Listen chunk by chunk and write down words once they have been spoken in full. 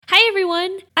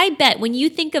everyone! I bet when you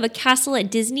think of a castle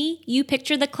at Disney, you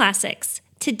picture the classics.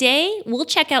 Today, we'll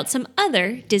check out some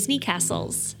other Disney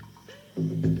castles.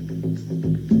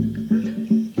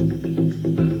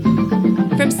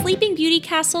 From Sleeping Beauty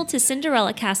Castle to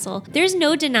Cinderella Castle, there's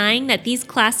no denying that these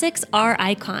classics are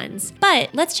icons. But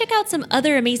let's check out some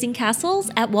other amazing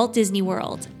castles at Walt Disney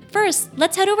World. First,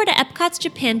 let's head over to Epcot's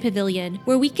Japan Pavilion,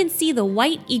 where we can see the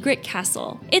White Egret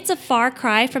Castle. It's a far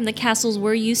cry from the castles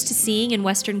we're used to seeing in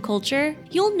Western culture.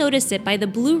 You'll notice it by the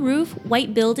blue roof,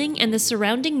 white building, and the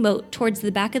surrounding moat towards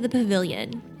the back of the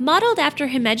pavilion. Modeled after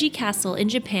Himeji Castle in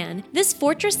Japan, this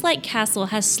fortress-like castle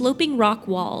has sloping rock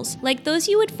walls, like those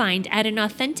you would find at an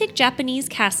authentic Japanese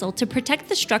castle to protect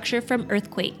the structure from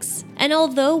earthquakes. And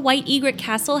although White Egret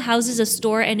Castle houses a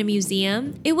store and a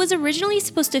museum, it was originally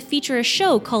supposed to feature a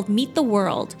show called Meet the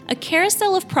World, a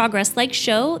carousel of progress-like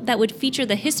show that would feature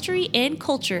the history and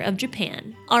culture of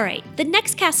Japan. Alright, the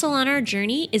next castle on our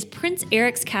journey is Prince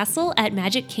Eric's Castle at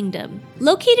Magic Kingdom.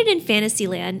 Located in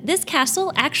Fantasyland, this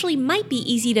castle actually might be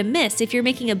easy to miss if you're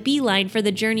making a beeline for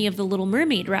the Journey of the Little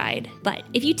Mermaid ride. But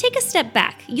if you take a step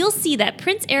back, you'll see that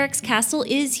Prince Eric's Castle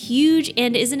is huge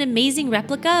and is an amazing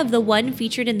replica of the one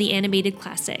featured in the animated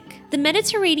classic. The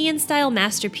Mediterranean-style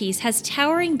masterpiece has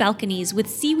towering balconies with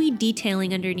seaweed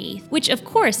detailing underneath, which of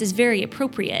course is very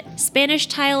appropriate. Spanish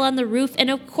tile on the roof and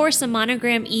of course a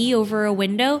monogram E over a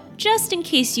window, just in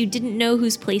case you didn't know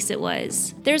whose place it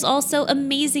was. There's also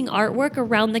amazing artwork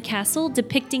around the castle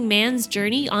depicting man's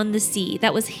journey on the sea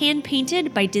that was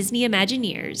hand-painted by Disney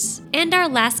Imagineers. And our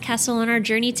last castle on our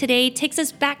journey today takes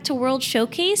us back to World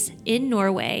Showcase in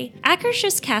Norway.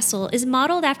 Akershus Castle is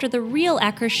modeled after the real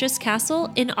Akershus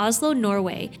Castle in Oslo,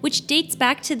 Norway, which dates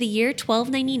back to the year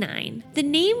 1299. The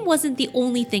name wasn't the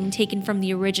only thing taken from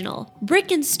the original.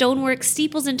 Brick and stonework,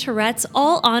 steeples, and turrets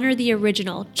all honor the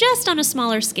original, just on a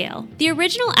smaller scale. The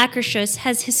original Akershus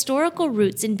has historical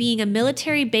roots in being a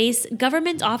military base,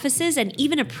 government offices, and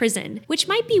even a prison, which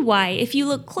might be why, if you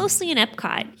look closely in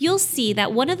Epcot, you'll see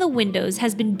that one of the windows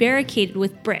has been barricaded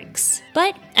with bricks.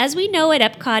 But as we know at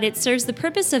Epcot, it serves the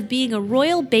purpose of being a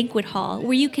royal banquet hall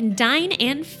where you can dine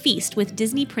and feast with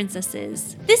Disney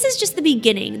princesses. This is just the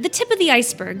beginning, the tip of the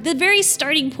iceberg, the very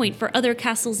starting point for other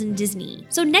castles in Disney.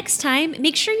 So next time,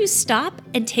 make sure you stop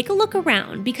and take a look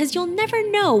around because you'll never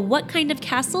know what kind of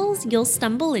castles you'll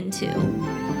stumble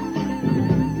into.